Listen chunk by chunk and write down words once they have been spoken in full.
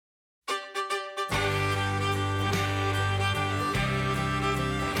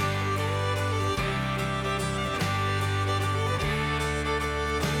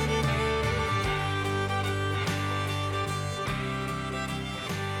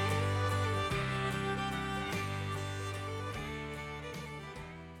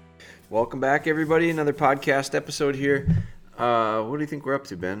Welcome back, everybody. Another podcast episode here. What do you think we're up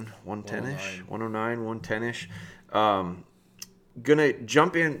to, Ben? 110-ish? 109, 110-ish. Gonna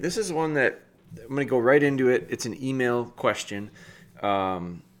jump in. This is one that I'm gonna go right into it. It's an email question.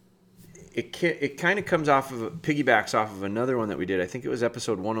 It kind of piggybacks off of another one that we did. I think it was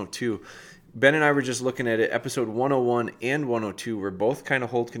episode 102. Ben and I were just looking at it. Episode 101 and 102 were both kind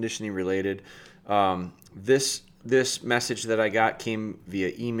of hold conditioning related. This message that I got came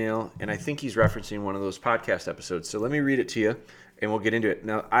via email, and I think he's referencing one of those podcast episodes. So let me read it to you, and we'll get into it.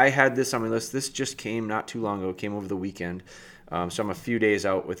 Now, I had this on my list. This just came not too long ago. It came over the weekend. So I'm a few days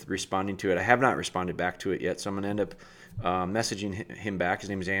out with responding to it. I have not responded back to it yet, so I'm going to end up messaging him back. His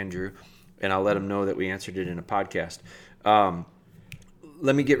name is Andrew, and I'll let him know that we answered it in a podcast.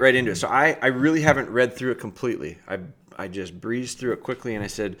 Let me get right into it. So I really haven't read through it completely. I just breezed through it quickly, and I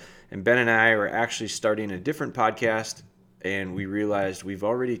said, and Ben and I were actually starting a different podcast, and we realized we've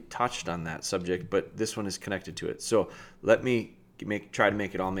already touched on that subject, but this one is connected to it. So let me try to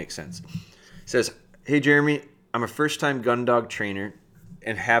make it all make sense. It says, "Hey Jeremy, I'm a first-time gun dog trainer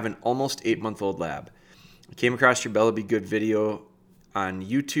and have an almost 8-month-old lab. I came across your Bella Be Good video on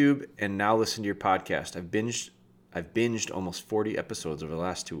YouTube and now listen to your podcast. I've binged almost 40 episodes over the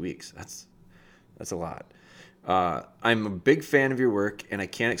last 2 weeks. That's a lot. I'm a big fan of your work, and I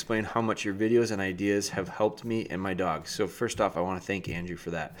can't explain how much your videos and ideas have helped me and my dog." So first off, I want to thank Andrew for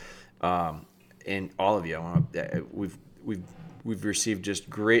that, and all of you. We've received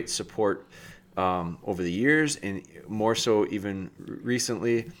just great support over the years, and more so even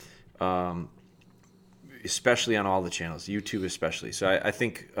recently, especially on all the channels, YouTube especially. So I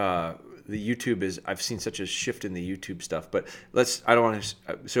think the YouTube I've seen such a shift in the YouTube stuff, but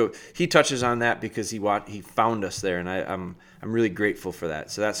so he touches on that because he found us there, and I'm really grateful for that.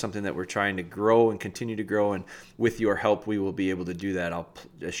 So that's something that we're trying to grow and continue to grow, and with your help, we will be able to do that.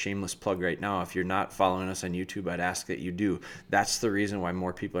 A shameless plug right now. If you're not following us on YouTube, I'd ask that you do. That's the reason why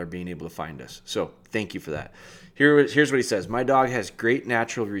more people are being able to find us. So thank you for that. Here's what he says. "My dog has great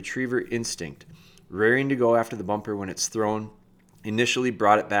natural retriever instinct, raring to go after the bumper when it's thrown. Initially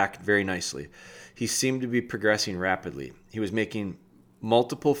brought it back very nicely. He seemed to be progressing rapidly. He was making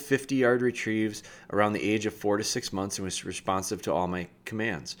multiple 50-yard retrieves around the age of 4 to 6 months and was responsive to all my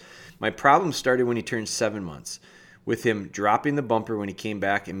commands. My problem started when he turned 7 months, with him dropping the bumper when he came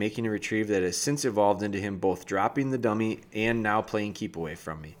back and making a retrieve that has since evolved into him both dropping the dummy and now playing keep away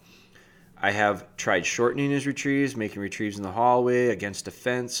from me. I have tried shortening his retrieves, making retrieves in the hallway, against a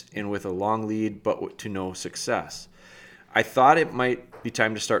fence, and with a long lead, but to no success. I thought it might be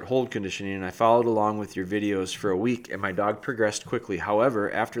time to start hold conditioning, and I followed along with your videos for a week, and my dog progressed quickly.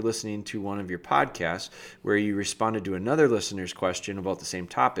 However, after listening to one of your podcasts where you responded to another listener's question about the same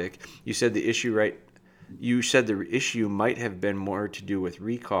topic, you said the issue might have been more to do with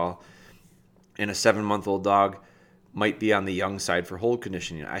recall, and a 7-month-old dog might be on the young side for hold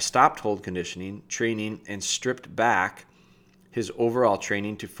conditioning. I stopped hold conditioning, training, and stripped back his overall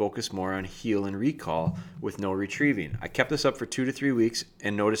training to focus more on heel and recall with no retrieving. I kept this up for 2 to 3 weeks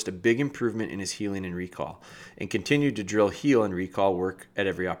and noticed a big improvement in his heeling and recall, and continued to drill heel and recall work at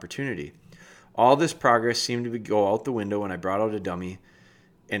every opportunity. All this progress seemed to go out the window when I brought out a dummy,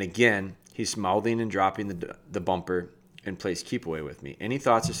 and again, he's mouthing and dropping the bumper and plays keep away with me. Any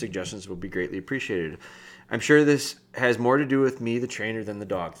thoughts or suggestions would be greatly appreciated. I'm sure this has more to do with me, the trainer, than the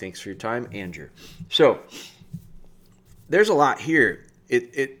dog. Thanks for your time, Andrew." So there's a lot here.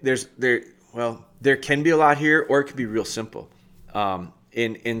 There can be a lot here, or it could be real simple.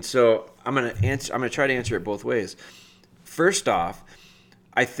 And so I'm gonna try to answer it both ways. First off,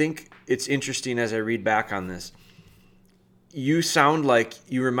 I think it's interesting as I read back on this. You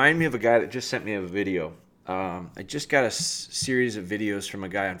remind me of a guy that just sent me a video. I just got a series of videos from a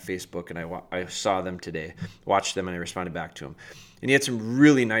guy on Facebook, and I saw them today, watched them, and I responded back to him. And he had some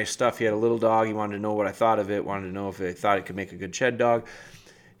really nice stuff. He had a little dog. He wanted to know what I thought of it, wanted to know if I thought it could make a good shed dog.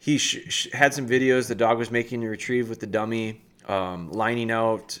 He had some videos. The dog was making a retrieve with the dummy, lining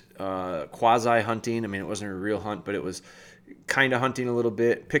out, quasi-hunting. I mean, it wasn't a real hunt, but it was kind of hunting a little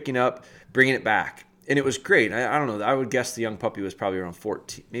bit, picking up, bringing it back. And it was great. I don't know. I would guess the young puppy was probably around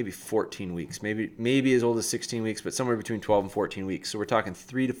 14 weeks, maybe as old as 16 weeks, but somewhere between 12 and 14 weeks. So we're talking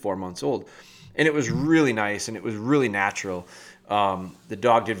 3 to 4 months old. And it was really nice, and it was really natural. The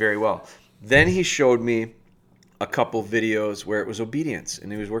dog did very well. Then he showed me a couple videos where it was obedience, and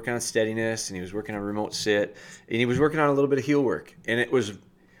he was working on steadiness, and he was working on remote sit, and he was working on a little bit of heel work. And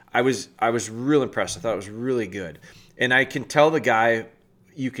I was real impressed. I thought it was really good. And I can tell the guy,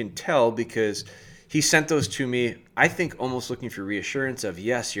 you can tell because he sent those to me, I think almost looking for reassurance of,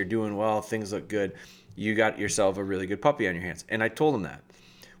 yes, you're doing well, things look good, you got yourself a really good puppy on your hands. And I told him that.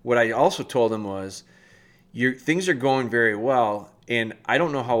 What I also told him was, things are going very well, and I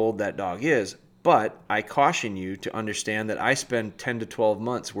don't know how old that dog is, but I caution you to understand that I spend 10 to 12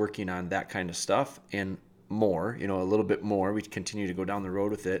 months working on that kind of stuff and more, a little bit more. We continue to go down the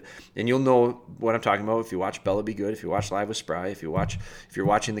road with it, and you'll know what I'm talking about if you watch Bella Be Good, if you watch Live with Spry, if you're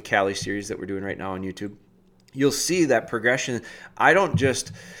watching the Cali series that we're doing right now on YouTube. You'll see that progression. I don't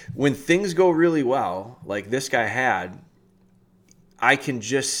just, when things go really well, like this guy had, I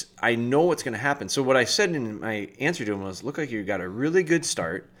know what's going to happen. So what I said in my answer to him was, look like you got a really good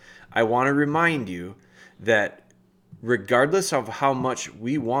start. I want to remind you that regardless of how much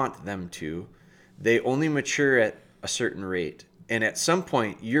we want them to, they only mature at a certain rate. And at some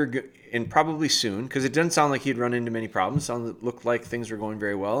point, and probably soon, because it doesn't sound like he'd run into many problems. It looked like things were going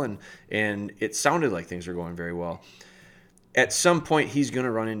very well, and it sounded like things were going very well. At some point, he's going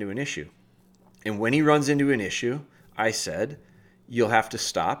to run into an issue. And when he runs into an issue, I said, you'll have to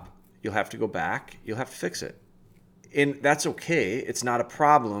stop, you'll have to go back, you'll have to fix it. And that's okay. It's not a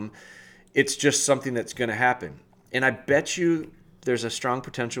problem. It's just something that's going to happen. And I bet you there's a strong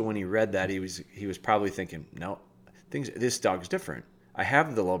potential when he read that, he was probably thinking, no, this dog's different. I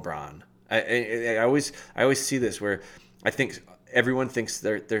have the LeBron. I always see this where I think everyone thinks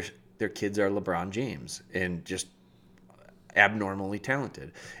their kids are LeBron James and just abnormally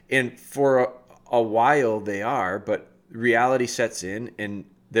talented. And for a while they are, but reality sets in, and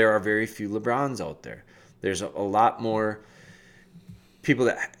there are very few LeBrons out there. There's a lot more people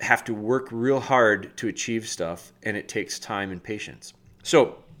that have to work real hard to achieve stuff, and it takes time and patience.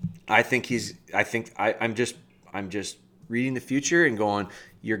 So I'm just reading the future and going,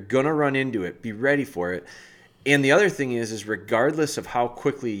 you're gonna run into it. Be ready for it. And the other thing is regardless of how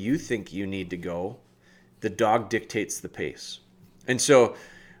quickly you think you need to go, the dog dictates the pace. And so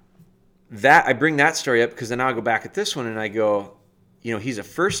that I bring that story up because then I'll go back at this one and I go, he's a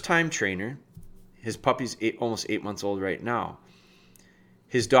first-time trainer. His puppy's almost 8 months old right now.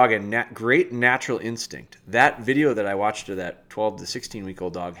 His dog had great natural instinct. That video that I watched of that 12 to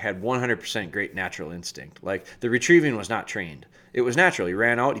 16-week-old dog had 100% great natural instinct. Like, the retrieving was not trained. It was natural. He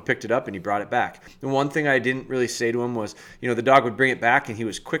ran out, he picked it up, and he brought it back. The one thing I didn't really say to him was, the dog would bring it back, and he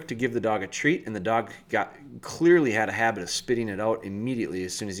was quick to give the dog a treat, and the dog clearly had a habit of spitting it out immediately.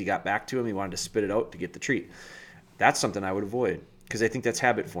 As soon as he got back to him, he wanted to spit it out to get the treat. That's something I would avoid, because I think that's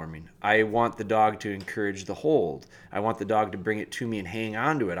habit forming. I want the dog to encourage the hold. I want the dog to bring it to me and hang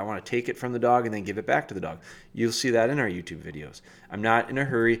on to it. I want to take it from the dog and then give it back to the dog. You'll see that in our YouTube videos. I'm not in a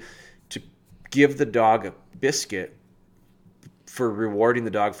hurry to give the dog a biscuit for rewarding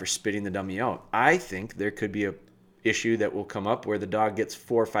the dog for spitting the dummy out. I think there could be a issue that will come up where the dog gets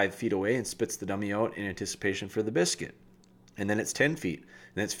 4 or 5 feet away and spits the dummy out in anticipation for the biscuit. And then it's 10 feet,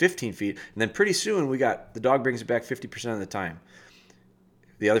 and then it's 15 feet, and then pretty soon the dog brings it back 50% of the time.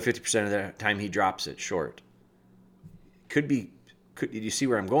 The other 50% of the time he drops it short. You see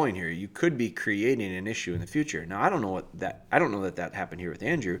where I'm going here? You could be creating an issue in the future. Now, I don't know that happened here with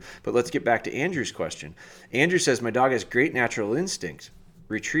Andrew, but let's get back to Andrew's question. Andrew says, my dog has great natural instinct,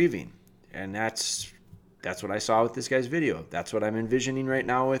 retrieving. And that's what I saw with this guy's video. That's what I'm envisioning right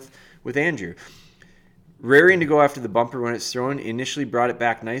now with Andrew. Raring to go after the bumper when it's thrown, initially brought it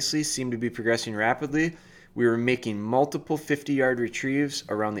back nicely, seemed to be progressing rapidly. We were making multiple 50-yard retrieves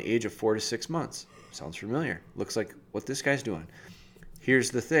around the age of 4 to 6 months. Sounds familiar. Looks like what this guy's doing.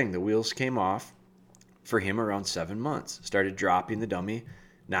 Here's the thing. The wheels came off for him around 7 months. Started dropping the dummy,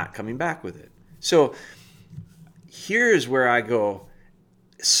 not coming back with it. So here's where I go.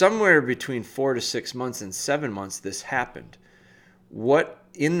 Somewhere between 4 to 6 months and 7 months, this happened. What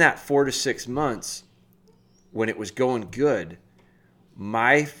in that 4 to 6 months, when it was going good,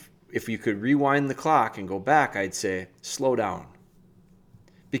 if you could rewind the clock and go back, I'd say slow down.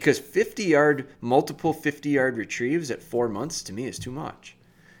 Because multiple 50-yard retrieves at 4 months to me is too much.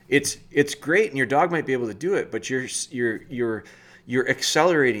 It's great, and your dog might be able to do it, but you're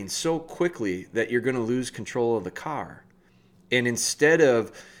accelerating so quickly that you're going to lose control of the car. And instead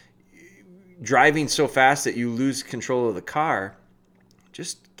of driving so fast that you lose control of the car,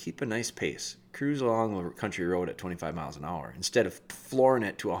 just keep a nice pace. Cruise along the country road at 25 miles an hour instead of flooring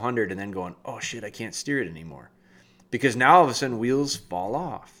it to 100 and then going, oh shit, I can't steer it anymore. Because now all of a sudden wheels fall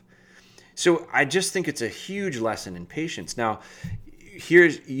off. So I just think it's a huge lesson in patience. Now,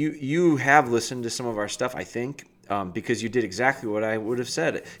 you have listened to some of our stuff, I think, because you did exactly what I would have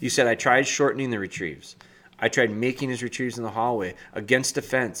said. You said, I tried shortening the retrieves. I tried making his retrieves in the hallway against a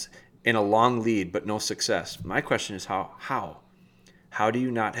fence in a long lead, but no success. My question is how? How do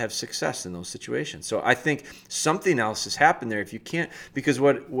you not have success in those situations? So I think something else has happened there if you can't, because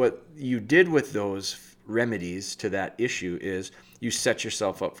what you did with those remedies to that issue is you set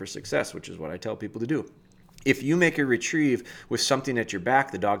yourself up for success, which is what I tell people to do. If you make a retrieve with something at your back,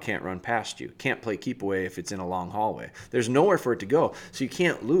 the dog can't run past you. Can't play keep away if it's in a long hallway. There's nowhere for it to go, so you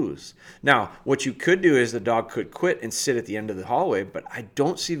can't lose. Now, what you could do is the dog could quit and sit at the end of the hallway, but I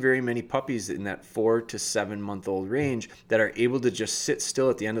don't see very many puppies in that 4 to 7 month old range that are able to just sit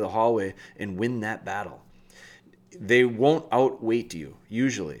still at the end of the hallway and win that battle. They won't outweight you,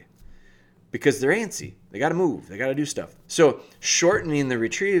 usually, because they're antsy. They got to move. They got to do stuff. So shortening the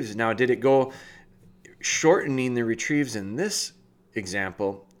retrieves, now did it go... Shortening the retrieves in this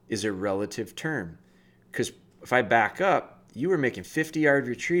example is a relative term, because if I back up, you were making 50-yard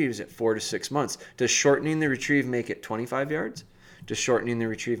retrieves at 4 to 6 months. Does shortening the retrieve make it 25 yards? Does shortening the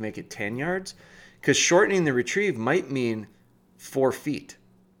retrieve make it 10 yards? Because shortening the retrieve might mean 4 feet.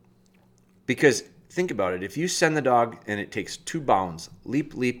 Because think about it. If you send the dog and it takes 2 bounds,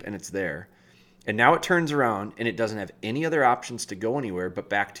 leap, leap, and it's there, and now it turns around and it doesn't have any other options to go anywhere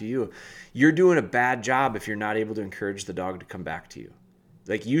but back to you, you're doing a bad job if you're not able to encourage the dog to come back to you.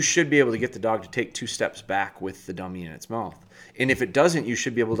 Like, you should be able to get the dog to take 2 steps back with the dummy in its mouth. And if it doesn't, you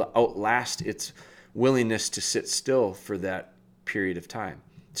should be able to outlast its willingness to sit still for that period of time.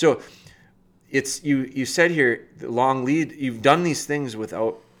 So it's you said here, the long lead, you've done these things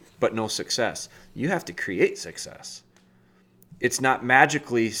but no success. You have to create success. It's not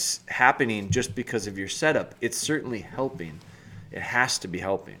magically happening just because of your setup. It's certainly helping. It has to be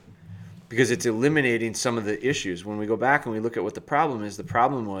helping because it's eliminating some of the issues. When we go back and we look at what the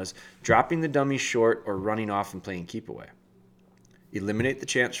problem was dropping the dummy short or running off and playing keep away. Eliminate the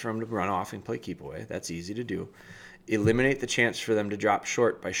chance for them to run off and play keep away. That's easy to do. Eliminate the chance for them to drop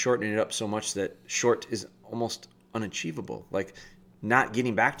short by shortening it up so much that short is almost unachievable. Like, not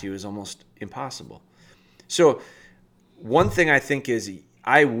getting back to you is almost impossible. So one thing I think is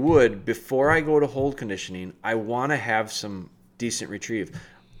I would, before I go to hold conditioning, I want to have some decent retrieve.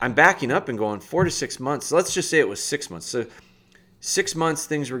 I'm backing up and going 4 to 6 months. Let's just say it was 6 months. So 6 months,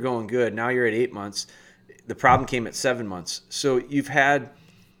 things were going good. Now you're at 8 months. The problem came at 7 months. So you've had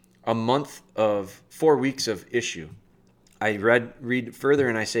a month of 4 weeks of issue. I read further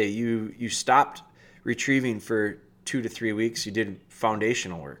and I say you stopped retrieving for 2 to 3 weeks. You did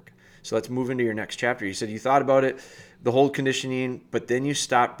foundational work. So let's move into your next chapter. You said you thought about it, the hold conditioning, but then you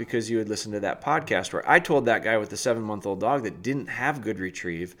stopped because you had listened to that podcast where I told that guy with the 7-month-old dog that didn't have good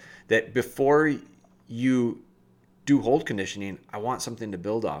retrieve that before you do hold conditioning, I want something to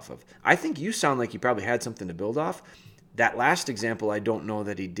build off of. I think you sound like you probably had something to build off. That last example, I don't know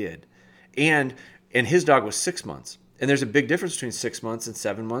that he did. And his dog was 6 months. And there's a big difference between 6 months and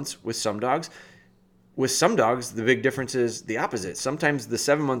 7 months with some dogs. With some dogs, the big difference is the opposite. Sometimes the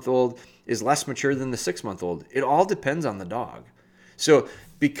 7-month-old is less mature than the 6-month-old. It all depends on the dog. So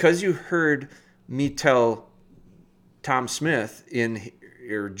because you heard me tell Tom Smith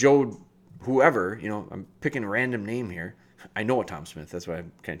or Joe, whoever, I'm picking a random name here. I know a Tom Smith. That's why I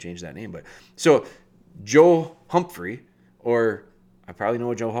kind of changed that name. But so Joe Humphrey, or I probably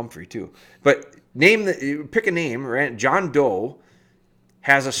know a Joe Humphrey too. But pick a name. Right? John Doe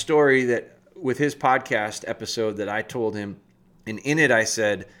has a story that with his podcast episode that I told him, and in it I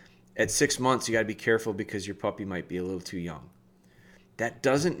said, at 6 months you got to be careful because your puppy might be a little too young. That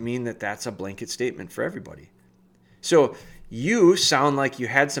doesn't mean that that's a blanket statement for everybody. So you sound like you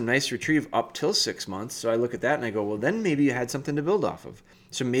had some nice retrieve up till 6 months. So I look at that and I go, well, then maybe you had something to build off of.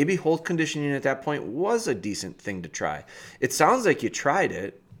 So maybe hold conditioning at that point was a decent thing to try. It sounds like you tried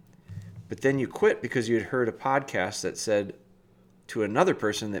it, but then you quit because you had heard a podcast that said to another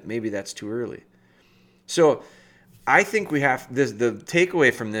person that maybe that's too early. So I think we have this. The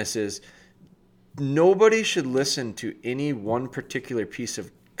takeaway from this is nobody should listen to any one particular piece of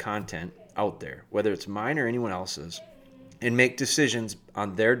content out there, whether it's mine or anyone else's, and make decisions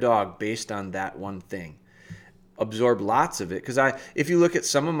on their dog based on that one thing. Absorb lots of it. Because if you look at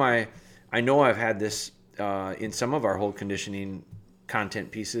some of I know I've had this in some of our hold conditioning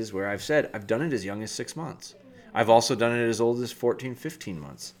content pieces where I've said I've done it as young as 6 months. I've also done it as old as 14, 15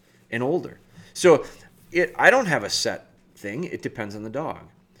 months and older. So I don't have a set thing. It depends on the dog.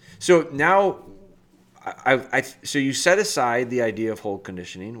 So now, so you set aside the idea of hold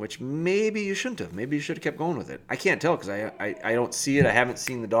conditioning, which maybe you shouldn't have. Maybe you should have kept going with it. I can't tell because I don't see it. I haven't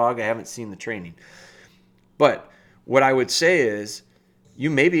seen the dog. I haven't seen the training. But what I would say is you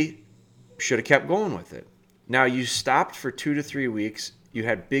maybe should have kept going with it. Now, you stopped for 2 to 3 weeks. You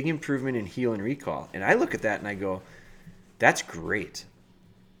had big improvement in heel and recall. And I look at that and I go, that's great.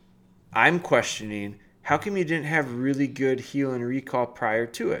 I'm questioning, how come you didn't have really good heel and recall prior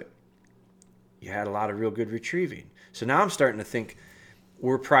to it? You had a lot of real good retrieving. So now I'm starting to think,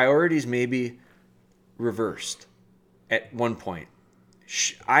 were priorities maybe reversed at one point.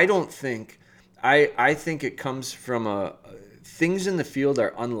 I think it comes from things in the field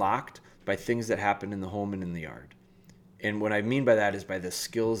are unlocked by things that happen in the home and in the yard. And what I mean by that is by the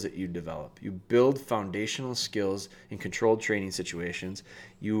skills that you develop. You build foundational skills in controlled training situations.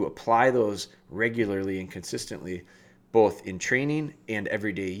 You apply those regularly and consistently, both in training and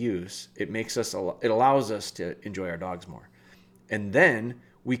everyday use. It allows us to enjoy our dogs more. And then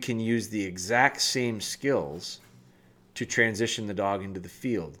we can use the exact same skills to transition the dog into the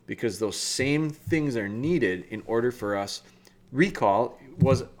field, because those same things are needed in order for us. Recall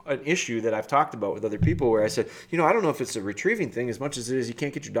was an issue that I've talked about with other people where I said, I don't know if it's a retrieving thing as much as it is you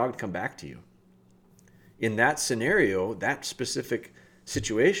can't get your dog to come back to you. In that scenario, that specific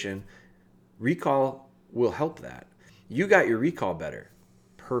situation, recall will help that. You got your recall better.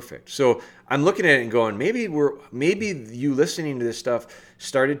 Perfect. So I'm looking at it and going, maybe you listening to this stuff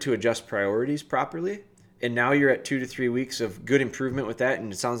started to adjust priorities properly. And now you're at 2 to 3 weeks of good improvement with that,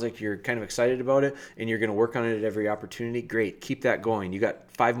 and it sounds like you're kind of excited about it, and you're going to work on it at every opportunity. Great. Keep that going. You got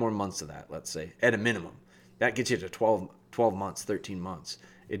 5 more months of that, let's say, at a minimum. That gets you to 12 months, 13 months.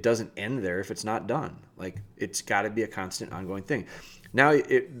 It doesn't end there if it's not done. Like, it's got to be a constant, ongoing thing. Now,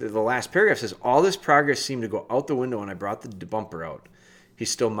 the last paragraph says, all this progress seemed to go out the window when I brought the bumper out.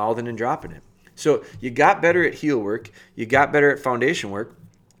 He's still mouthing and dropping it. So you got better at heel work. You got better at foundation work.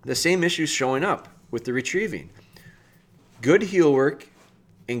 The same issue's showing up with the retrieving. Good heel work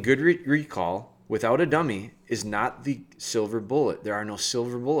and good recall without a dummy is not the silver bullet. There are no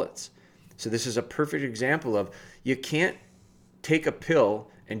silver bullets. So this is a perfect example of, you can't take a pill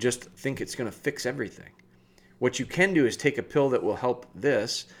and just think it's going to fix everything. What you can do is take a pill that will help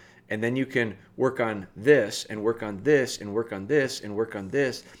this, and then you can work on this and work on this and work on this and work on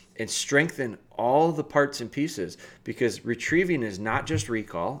this and strengthen all the parts and pieces, because retrieving is not just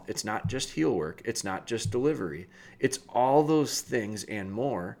recall, it's not just heel work, it's not just delivery. It's all those things and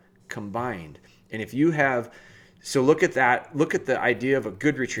more combined. And if you have, so look at that, look at the idea of a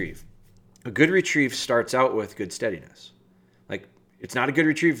good retrieve. A good retrieve starts out with good steadiness. Like, it's not a good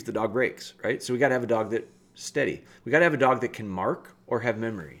retrieve if the dog breaks, right? So we got to have a dog that's steady. We got to have a dog that can mark or have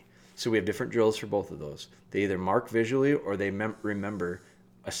memory. So we have different drills for both of those. They either mark visually or they remember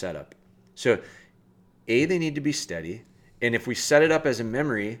a setup. So they need to be steady. And if we set it up as a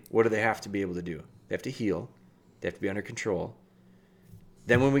memory, what do they have to be able to do? They have to heel. They have to be under control.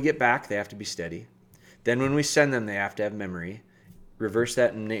 Then when we get back, they have to be steady. Then when we send them, they have to have memory. Reverse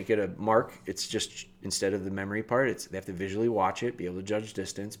that and make it a mark. It's just, instead of the memory part, they have to visually watch it, be able to judge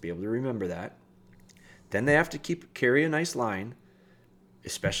distance, be able to remember that. Then they have to carry a nice line,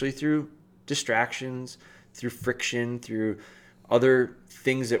 especially through distractions, through friction, through other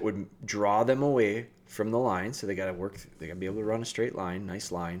things that would draw them away from the line. So they got to be able to run a straight line,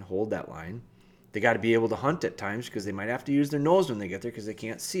 nice line, hold that line. They got to be able to hunt at times, because they might have to use their nose when they get there because they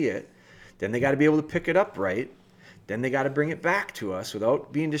can't see it. Then they got to be able to pick it up right. Then they got to bring it back to us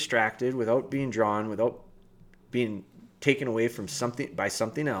without being distracted, without being drawn, without being taken away from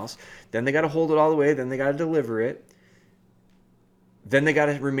something else. Then they got to hold it all the way. Then they got to deliver it. Then they got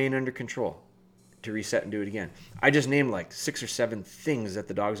to remain under control to reset and do it again. I just named like 6 or 7 things that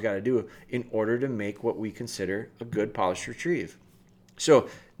the dog's got to do in order to make what we consider a good polished retrieve. So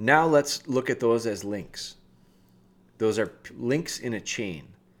now let's look at those as links. Those are links in a chain.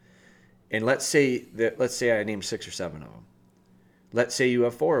 And let's say I named 6 or 7 of them. Let's say you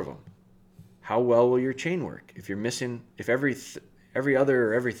have 4 of them. How well will your chain work? If you're missing, if every other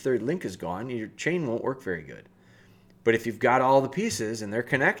or every third link is gone, your chain won't work very good. But if you've got all the pieces and they're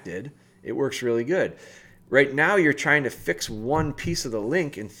connected, it works really good. Right now, you're trying to fix one piece of the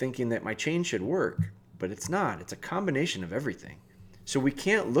link and thinking that my chain should work, but it's not. It's a combination of everything. So we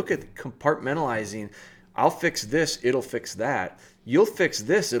can't look at compartmentalizing. I'll fix this, it'll fix that. You'll fix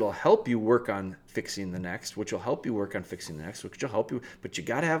this, it'll help you work on fixing the next, which will help you work on fixing the next, which will help you, but you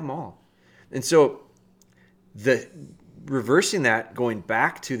got to have them all. And so the reversing that, going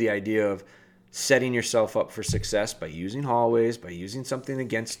back to the idea of setting yourself up for success by using hallways, by using something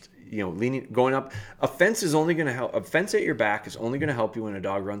against, leaning, going up. A fence is only going to help. A fence at your back is only going to help you when a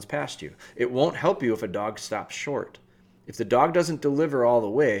dog runs past you. It won't help you if a dog stops short. If the dog doesn't deliver all the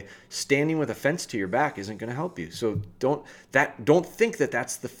way, standing with a fence to your back isn't going to help you. So don't think that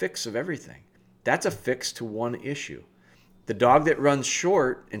that's the fix of everything. That's a fix to one issue. The dog that runs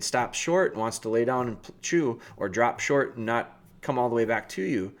short and stops short and wants to lay down and chew, or drop short and not come all the way back to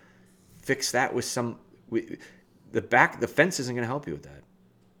you, fix that with the fence isn't going to help you with that.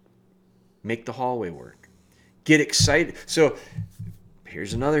 Make the hallway work. Get excited. So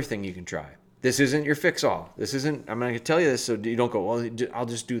here's another thing you can try. This isn't your fix all. I'm not going to tell you this so you don't go, well, I'll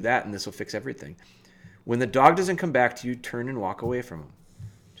just do that and this will fix everything. When the dog doesn't come back to you, turn and walk away from him.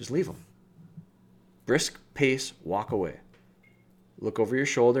 Just leave him. Brisk pace, walk away. Look over your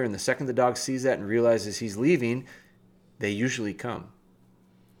shoulder, and the second the dog sees that and realizes he's leaving, they usually come.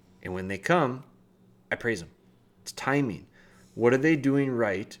 And when they come, I praise them. It's timing. What are they doing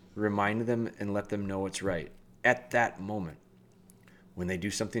right? Remind them and let them know it's right at that moment. When they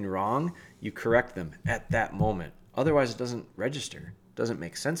do something wrong, you correct them at that moment. Otherwise, it doesn't register. It doesn't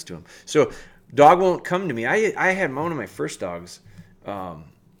make sense to them. So dog won't come to me. I had one of my first dogs.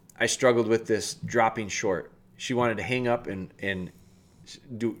 I struggled with this dropping short. She wanted to hang up and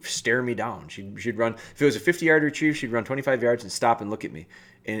stare me down. She'd run. If it was a 50-yard retrieve, she'd run 25 yards and stop and look at me.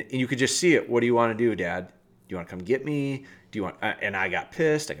 And you could just see it. What do you want to do, Dad? Do you want to come get me? Do you want? And I got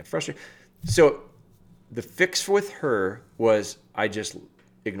pissed. I got frustrated. So the fix with her was I just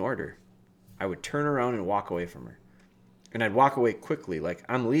ignored her. I would turn around and walk away from her. And I'd walk away quickly, like,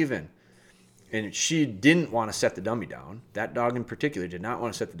 I'm leaving. And she didn't want to set the dummy down. That dog in particular did not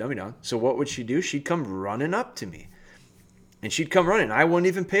want to set the dummy down. So what would she do? She'd come running up to me. And she'd come running. I wouldn't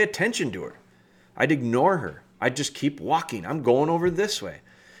even pay attention to her. I'd ignore her. I'd just keep walking. I'm going over this way.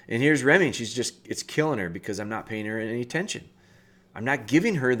 And here's Remy, and it's killing her because I'm not paying her any attention. I'm not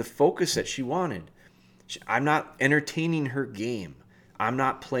giving her the focus that she wanted. I'm not entertaining her game. I'm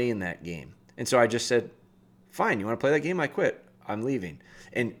not playing that game. And so I just said, fine, you want to play that game? I quit. I'm leaving.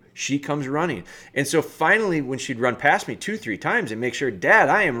 And she comes running. And so finally, when she'd run past me 2-3 times and make sure, Dad,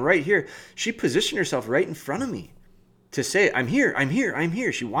 I am right here, she positioned herself right in front of me to say, I'm here, I'm here, I'm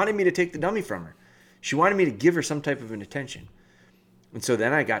here. She wanted me to take the dummy from her. She wanted me to give her some type of an attention. And so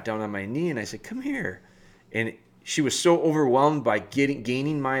then I got down on my knee and I said, come here. And she was so overwhelmed by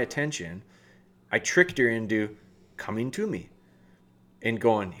gaining my attention, I tricked her into coming to me and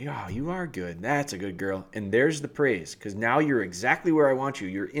going, yeah, you are good. That's a good girl. And there's the praise, because now you're exactly where I want you.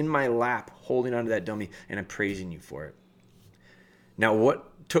 You're in my lap holding onto that dummy, and I'm praising you for it. Now, what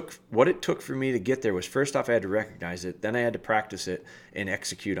it took for me to get there was, first off, I had to recognize it. Then I had to practice it and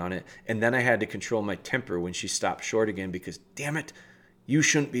execute on it. And then I had to control my temper when she stopped short again, because, damn it, you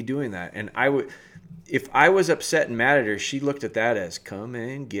shouldn't be doing that. And if I was upset and mad at her, she looked at that as, come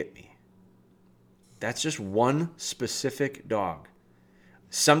and get me. That's just one specific dog.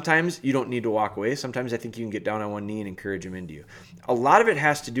 Sometimes you don't need to walk away. Sometimes I think you can get down on one knee and encourage them into you. A lot of it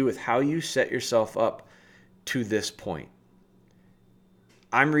has to do with how you set yourself up to this point.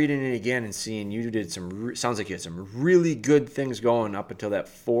 I'm reading it again and seeing you did sounds like you had some really good things going up until that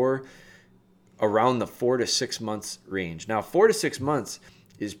around the 4 to 6 months range. Now, 4 to 6 months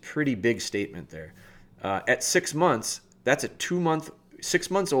is pretty big statement there. At 6 months, that's a 2-month, 6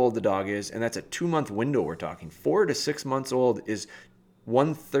 months old the dog is, and that's a 2-month window we're talking. 4 to 6 months old is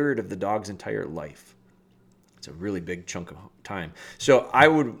 1/3 of the dog's entire life. It's a really big chunk of time. So I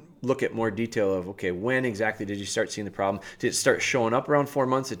would look at more detail of, okay, when exactly did you start seeing the problem? Did it start showing up around 4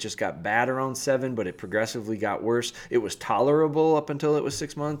 months? It just got bad around 7, but it progressively got worse. It was tolerable up until it was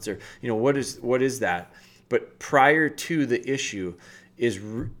 6 months, or what is that? But prior to the issue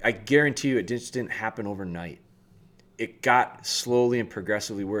I guarantee you it just didn't happen overnight. It got slowly and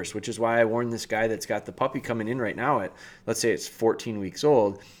progressively worse, which is why I warned this guy that's got the puppy coming in right now at, let's say it's 14 weeks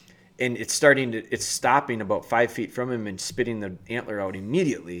old, and it's stopping about 5 feet from him and spitting the antler out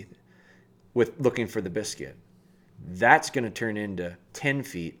immediately with looking for the biscuit. That's going to turn into 10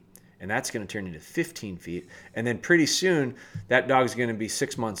 feet, and that's going to turn into 15 feet. And then pretty soon, that dog's going to be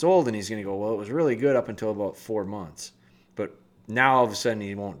 6 months old, and he's going to go, well, it was really good up until about 4 months. But now all of a sudden,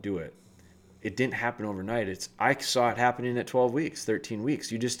 he won't do it. It didn't happen overnight. I saw it happening at 12 weeks, 13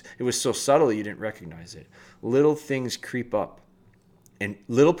 weeks. It was so subtle you didn't recognize it. Little things creep up, and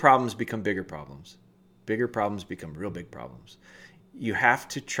little problems become bigger problems. Bigger problems become real big problems. You have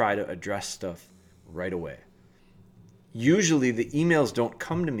to try to address stuff right away. Usually the emails don't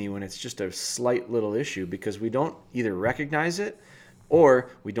come to me when it's just a slight little issue, because we don't either recognize it or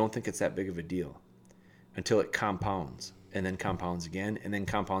we don't think it's that big of a deal until it compounds, and then compounds again, and then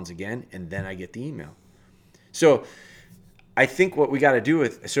compounds again, and then I get the email. So I think what we got to do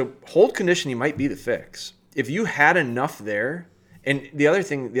hold conditioning might be the fix. If you had enough there, and the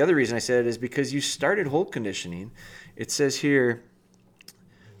other reason I said it is because you started hold conditioning. It says here,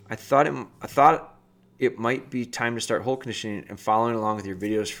 I thought it might be time to start hold conditioning and following along with your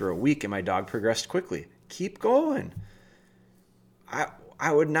videos for a week, and my dog progressed quickly. Keep going.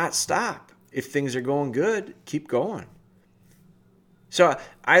 I would not stop. If things are going good, keep going. So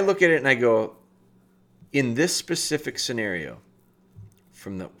I look at it and I go, in this specific scenario,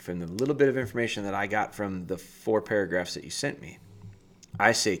 from the little bit of information that I got from the 4 paragraphs that you sent me,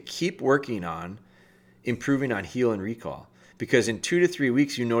 I say keep working on improving on heel and recall. because in 2 to 3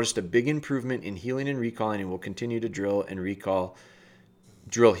 weeks, you noticed a big improvement in healing and recalling, and will continue to drill, heal,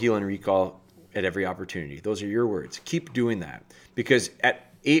 and recall at every opportunity. Those are your words. Keep doing that, because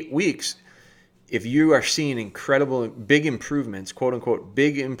at 8 weeks, if you are seeing incredible big improvements, quote unquote,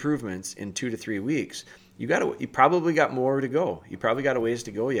 big improvements in 2 to 3 weeks, you probably got more to go. You probably got a ways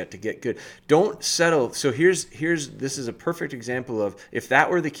to go yet to get good. Don't settle. So this is a perfect example of, if that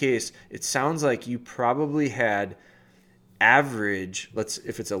were the case, it sounds like you probably had average,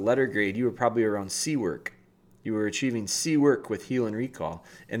 if it's a letter grade, you were probably around C work. You were achieving C work with heal and recall.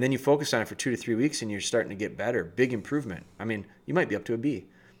 And then you focus on it for 2 to 3 weeks and you're starting to get better. Big improvement. I mean, you might be up to a B.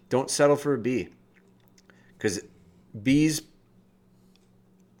 Don't settle for a B, because B's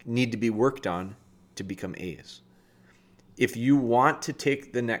need to be worked on to become A's. If you want to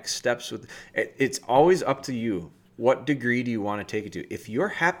take the next steps it's always up to you. What degree do you want to take it to? If you're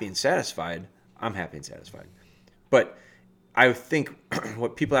happy and satisfied, I'm happy and satisfied. But I think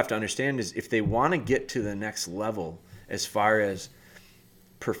what people have to understand is, if they want to get to the next level as far as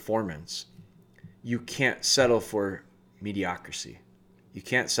performance, you can't settle for mediocrity. You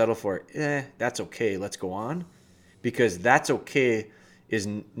can't settle for, that's okay, let's go on. Because that's okay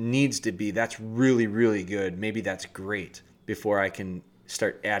needs to be, that's really, really good. Maybe that's great before I can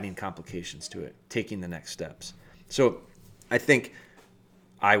start adding complications to it, taking the next steps. So I think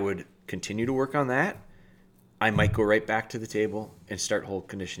I would continue to work on that. I might go right back to the table and start hold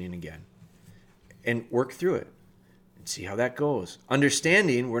conditioning again and work through it and see how that goes.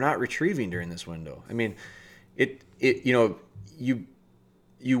 Understanding we're not retrieving during this window. I mean,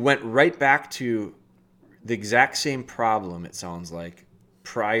 you went right back to the exact same problem, it sounds like,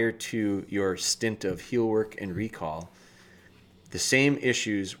 prior to your stint of heal work and recall. The same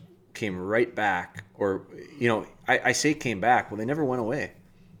issues came right back, or, I say came back, well, they never went away.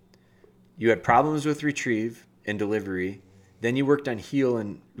 You had problems with retrieve and delivery, then you worked on heal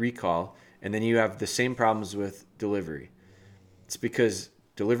and recall, and then you have the same problems with delivery. It's because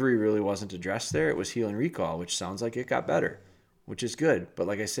delivery really wasn't addressed there. It was heal and recall, which sounds like it got better, which is good. But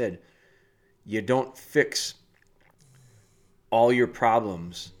like I said, you don't fix all your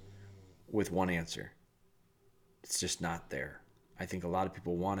problems with one answer. It's just not there. I think a lot of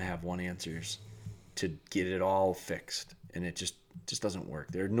people want to have one answers to get it all fixed, and it just doesn't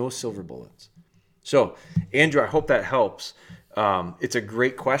work. There are no silver bullets. So, Andrew, I hope that helps. It's a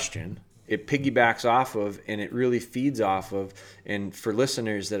great question. It piggybacks off of, and it really feeds off of, and for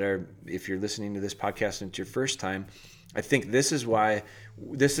listeners that are, if you're listening to this podcast and it's your first time, I think this is why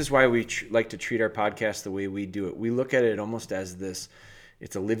we like to treat our podcast the way we do it. We look at it almost as this,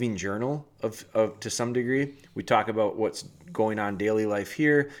 it's a living journal of to some degree. We talk about what's going on daily life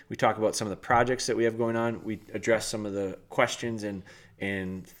here. We talk about some of the projects that we have going on. We address some of the questions and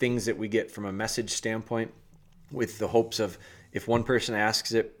things that we get from a message standpoint, with the hopes of, if one person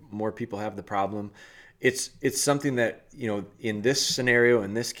asks it, more people have the problem. It's something that, in this scenario,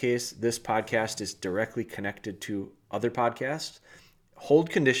 in this case, this podcast is directly connected to other podcasts. Hold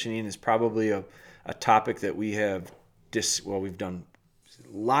conditioning is probably a topic that we have we've done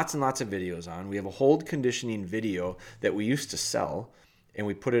lots and lots of videos on. We have a hold conditioning video that we used to sell, and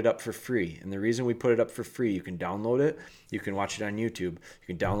we put it up for free. And the reason we put it up for free, you can download it, you can watch it on YouTube, you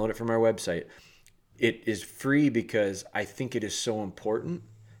can download it from our website. It is free because I think it is so important.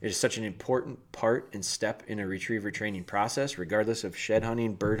 It is such an important part and step in a retriever training process, regardless of shed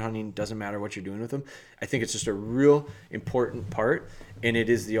hunting, bird hunting, doesn't matter what you're doing with them. I think it's just a real important part, and it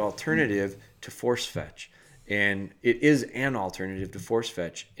is the alternative to force fetch. And it is an alternative to force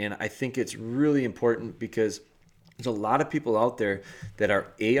fetch. And I think it's really important because there's a lot of people out there that are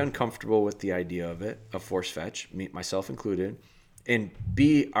A, uncomfortable with the idea of it, of force fetch, myself included, and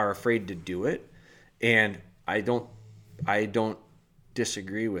B, are afraid to do it. And I don't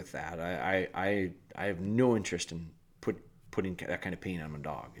disagree with that. I have no interest in putting that kind of pain on my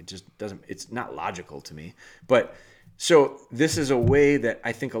dog. It just doesn't, it's not logical to me. But so this is a way that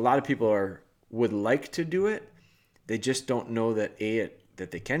I think a lot of people would like to do it. They just don't know that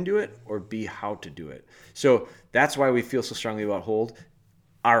that they can do it, or B, how to do it. So that's why we feel so strongly about hold.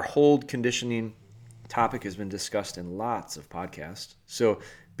 Our hold conditioning topic has been discussed in lots of podcasts. So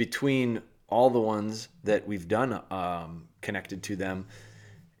between all the ones that we've done connected to them,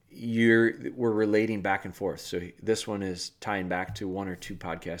 we're relating back and forth. So this one is tying back to one or two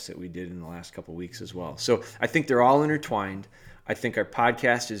podcasts that we did in the last couple of weeks as well. So I think they're all intertwined. I think our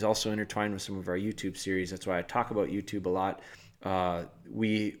podcast is also intertwined with some of our YouTube series. That's why I talk about YouTube a lot.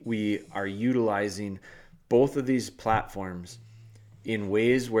 We are utilizing both of these platforms in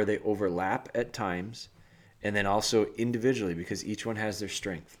ways where they overlap at times, and then also individually, because each one has their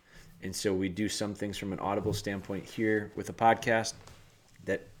strength. And so we do some things from an audible standpoint here with a podcast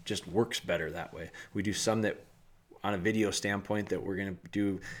that just works better that way. We do some that on a video standpoint that we're going to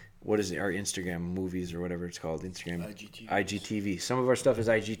do, what is it, our Instagram movies or whatever it's called, Instagram IGTV. Some of our stuff is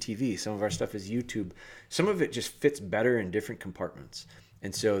IGTV, some of our stuff is YouTube. Some of it just fits better in different compartments.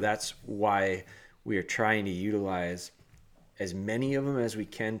 And so that's why we are trying to utilize as many of them as we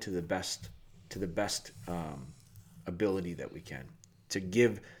can to the best ability that we can to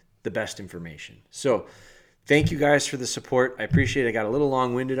give the best information. So thank you guys for the support. I appreciate it. I got a little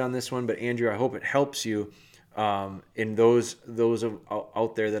long-winded on this one, but Andrew, I hope it helps you in those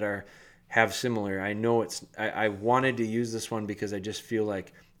out there that have similar. I know I wanted to use this one because I just feel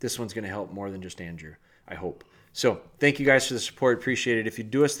like this one's going to help more than just Andrew, I hope. So thank you guys for the support. Appreciate it. If you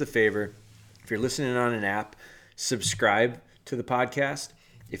do us the favor, if you're listening on an app, subscribe to the podcast.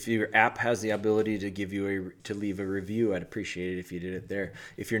 If your app has the ability to leave a review, I'd appreciate it if you did it there.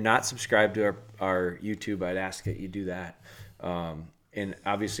 If you're not subscribed to our YouTube, I'd ask that you do that. And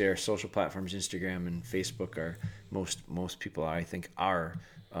obviously our social platforms, Instagram and Facebook, are most people I think are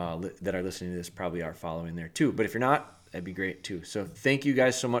that are listening to this probably are following there too. But if you're not, that'd be great too. So thank you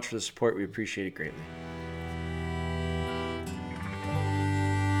guys so much for the support. We appreciate it greatly.